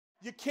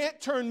You can't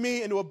turn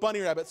me into a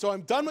bunny rabbit. So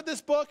I'm done with this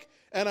book,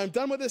 and I'm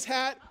done with this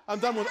hat. I'm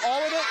done with all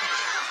of it.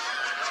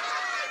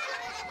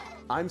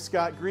 I'm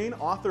Scott Green,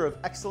 author of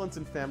Excellence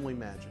in Family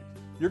Magic.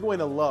 You're going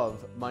to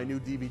love my new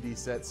DVD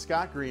set,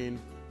 Scott Green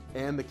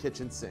and the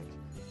Kitchen Sink.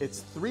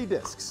 It's 3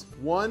 discs,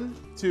 1,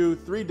 2,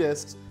 3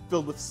 discs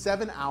filled with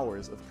 7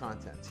 hours of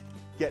content.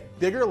 Get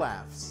bigger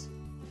laughs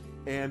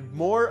and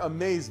more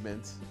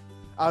amazement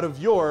out of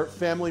your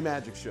family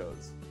magic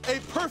shows. A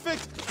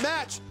perfect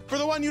match for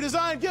the one you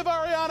designed. Give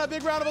Ariana a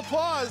big round of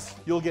applause.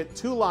 You'll get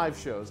 2 live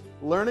shows,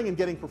 learning and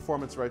getting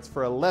performance rights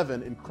for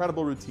 11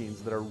 incredible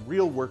routines that are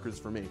real workers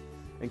for me,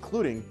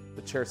 including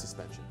the chair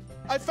suspension.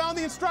 I found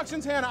the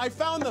instructions, Hannah. I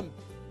found them.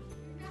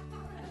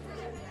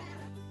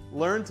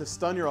 Learn to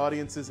stun your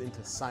audiences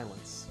into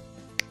silence.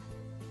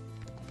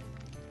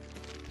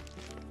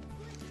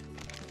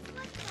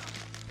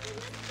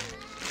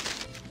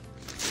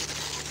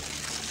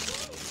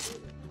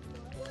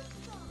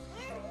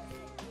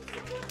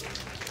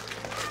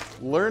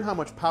 Learn how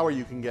much power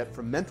you can get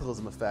from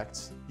mentalism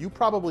effects you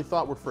probably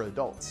thought were for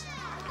adults.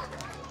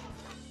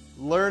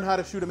 Learn how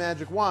to shoot a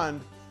magic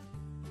wand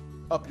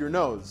up your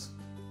nose.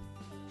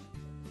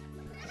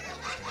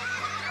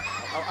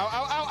 Ow, ow, ow,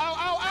 ow, ow, ow,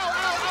 ow,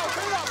 ow, ow,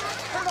 turn it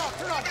off, turn it off,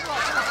 turn it off, turn it off,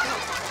 turn it off, turn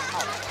it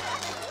off.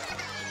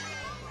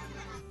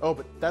 Oh,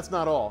 but that's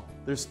not all.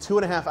 There's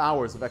 2.5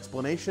 hours of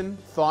explanation,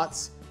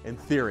 thoughts, and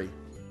theory.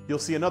 You'll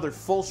see another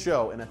full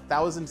show in a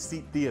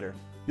 1,000-seat theater.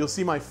 You'll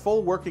see my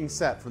full working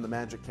set from the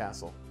Magic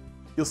Castle.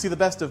 You'll see the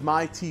best of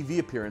my TV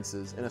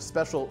appearances in a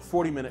special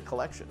 40-minute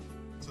collection.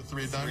 It's a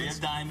 3 of diamonds. 3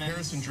 of diamonds.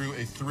 Harrison drew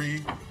a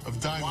 3 of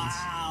diamonds.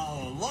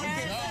 Wow, look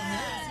at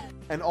that.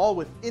 And all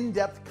with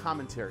in-depth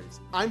commentaries.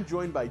 I'm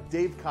joined by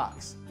Dave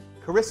Cox,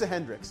 Carissa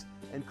Hendricks,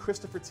 and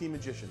Christopher T.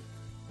 Magician.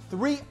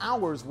 3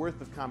 hours worth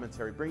of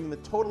commentary, bringing the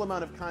total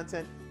amount of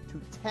content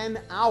to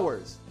 10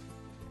 hours.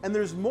 And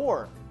there's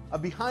more, a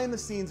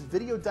behind-the-scenes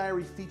video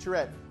diary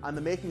featurette on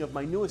the making of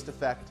my newest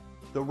effect,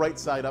 the Right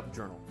Side Up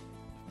Journal.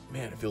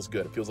 Man, it feels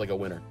good. It feels like a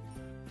winner.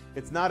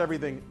 It's not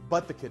everything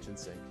but the kitchen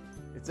sink.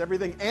 It's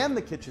everything and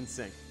the kitchen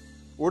sink.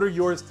 Order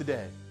yours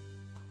today.